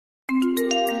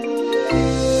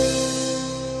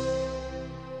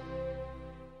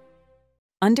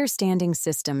Understanding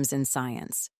systems in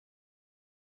science.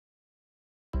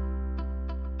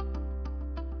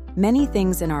 Many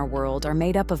things in our world are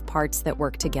made up of parts that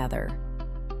work together.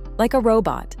 Like a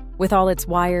robot, with all its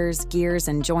wires, gears,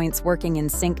 and joints working in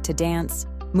sync to dance,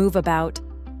 move about,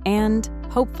 and,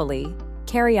 hopefully,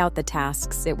 carry out the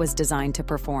tasks it was designed to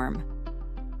perform.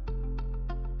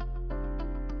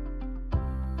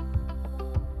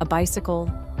 A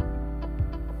bicycle,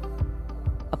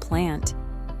 a plant,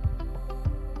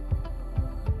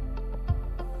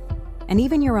 and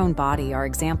even your own body are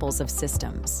examples of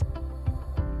systems.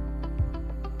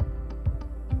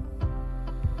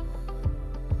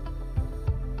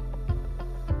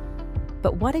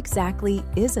 But what exactly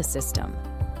is a system?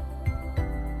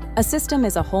 A system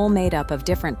is a whole made up of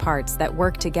different parts that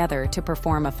work together to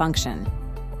perform a function.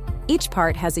 Each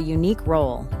part has a unique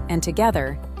role, and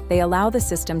together, they allow the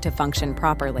system to function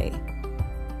properly.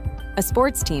 A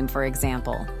sports team, for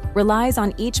example, relies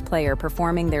on each player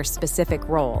performing their specific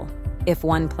role. If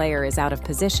one player is out of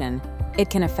position, it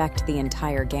can affect the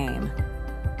entire game.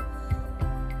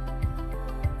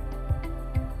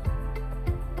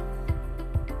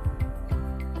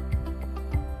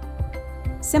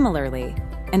 Similarly,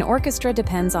 an orchestra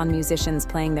depends on musicians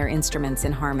playing their instruments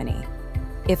in harmony.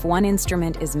 If one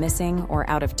instrument is missing or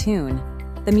out of tune,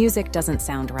 the music doesn't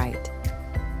sound right.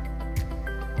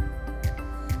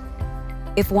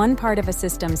 If one part of a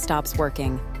system stops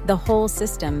working, the whole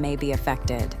system may be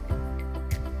affected.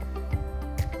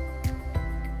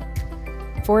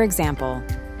 For example,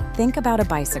 think about a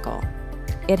bicycle.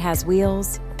 It has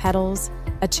wheels, pedals,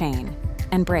 a chain,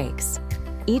 and brakes.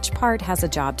 Each part has a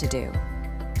job to do.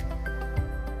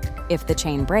 If the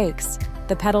chain breaks,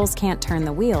 the pedals can't turn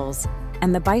the wheels,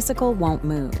 and the bicycle won't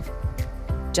move.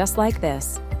 Just like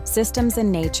this, systems in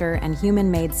nature and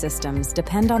human-made systems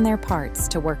depend on their parts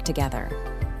to work together.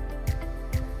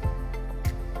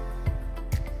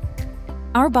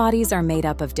 Our bodies are made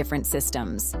up of different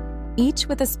systems, each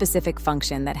with a specific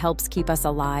function that helps keep us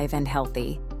alive and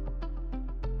healthy.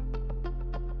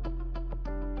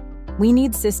 We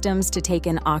need systems to take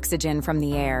in oxygen from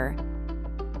the air,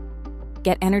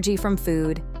 get energy from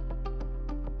food,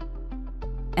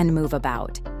 and move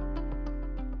about.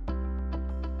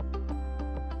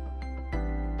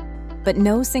 But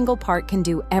no single part can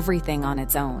do everything on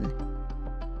its own.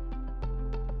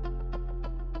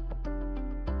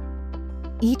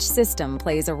 Each system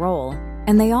plays a role,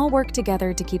 and they all work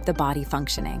together to keep the body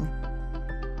functioning.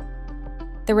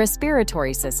 The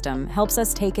respiratory system helps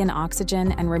us take in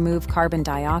oxygen and remove carbon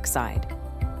dioxide,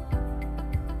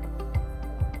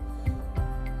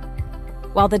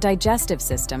 while the digestive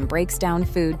system breaks down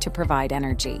food to provide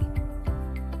energy.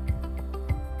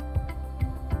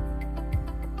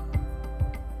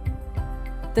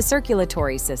 The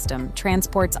circulatory system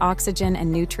transports oxygen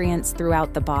and nutrients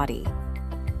throughout the body,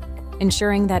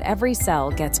 ensuring that every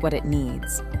cell gets what it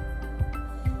needs.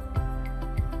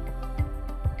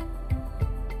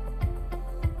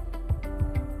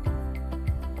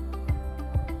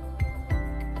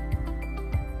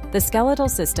 The skeletal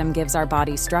system gives our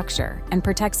body structure and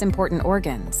protects important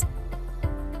organs,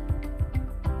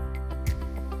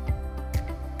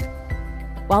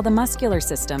 while the muscular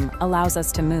system allows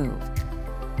us to move.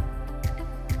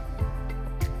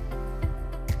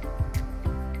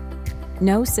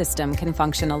 No system can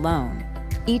function alone.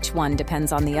 Each one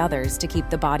depends on the others to keep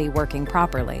the body working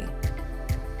properly.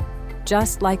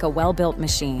 Just like a well-built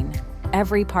machine,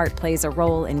 every part plays a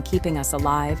role in keeping us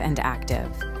alive and active.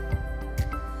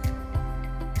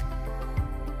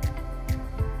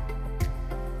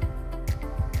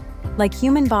 Like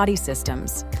human body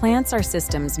systems, plants are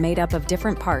systems made up of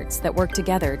different parts that work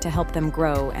together to help them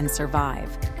grow and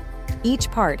survive. Each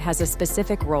part has a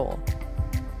specific role.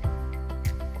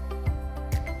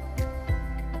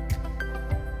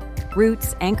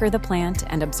 Roots anchor the plant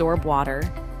and absorb water.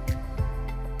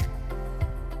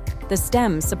 The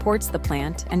stem supports the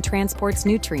plant and transports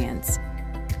nutrients.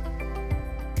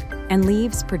 And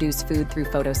leaves produce food through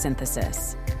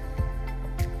photosynthesis.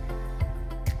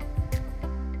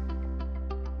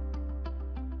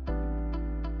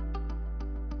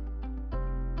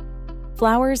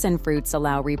 Flowers and fruits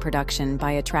allow reproduction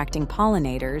by attracting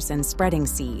pollinators and spreading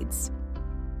seeds.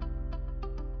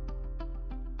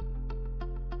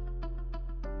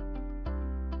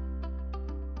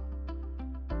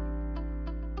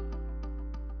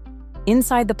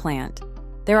 Inside the plant,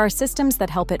 there are systems that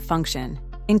help it function,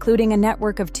 including a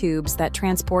network of tubes that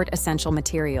transport essential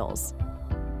materials.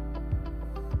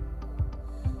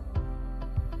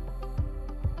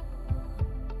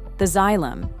 The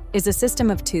xylem, is a system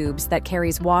of tubes that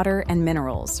carries water and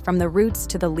minerals from the roots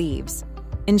to the leaves,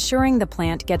 ensuring the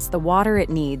plant gets the water it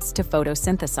needs to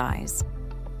photosynthesize.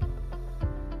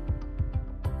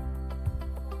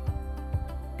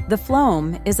 The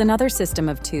phloem is another system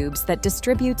of tubes that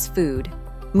distributes food,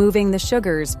 moving the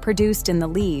sugars produced in the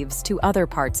leaves to other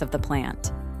parts of the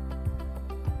plant.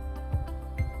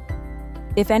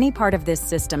 If any part of this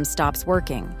system stops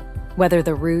working, whether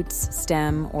the roots,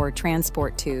 stem, or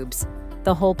transport tubes,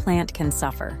 the whole plant can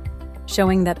suffer,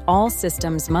 showing that all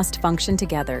systems must function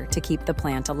together to keep the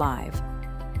plant alive.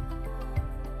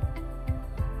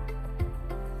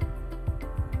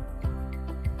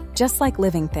 Just like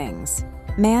living things,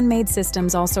 man-made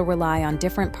systems also rely on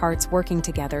different parts working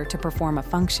together to perform a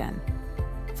function.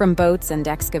 From boats and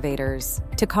excavators,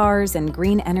 to cars and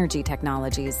green energy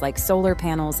technologies like solar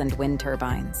panels and wind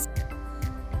turbines.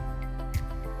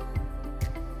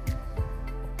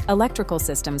 Electrical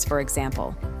systems, for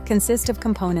example, consist of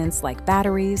components like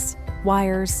batteries,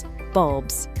 wires,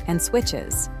 bulbs, and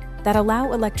switches that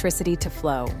allow electricity to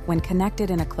flow when connected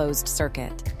in a closed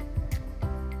circuit.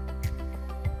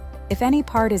 If any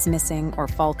part is missing or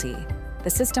faulty, the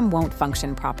system won't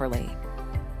function properly.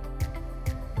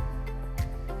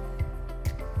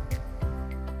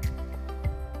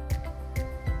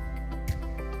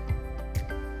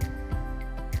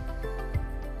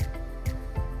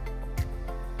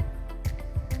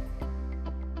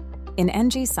 In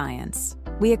ngscience,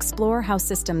 we explore how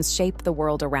systems shape the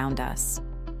world around us.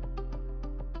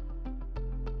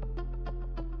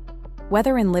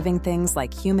 Whether in living things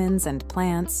like humans and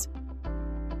plants,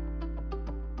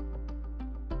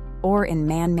 or in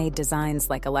man-made designs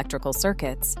like electrical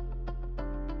circuits,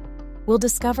 we'll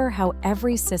discover how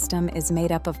every system is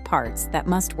made up of parts that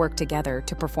must work together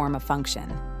to perform a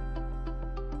function.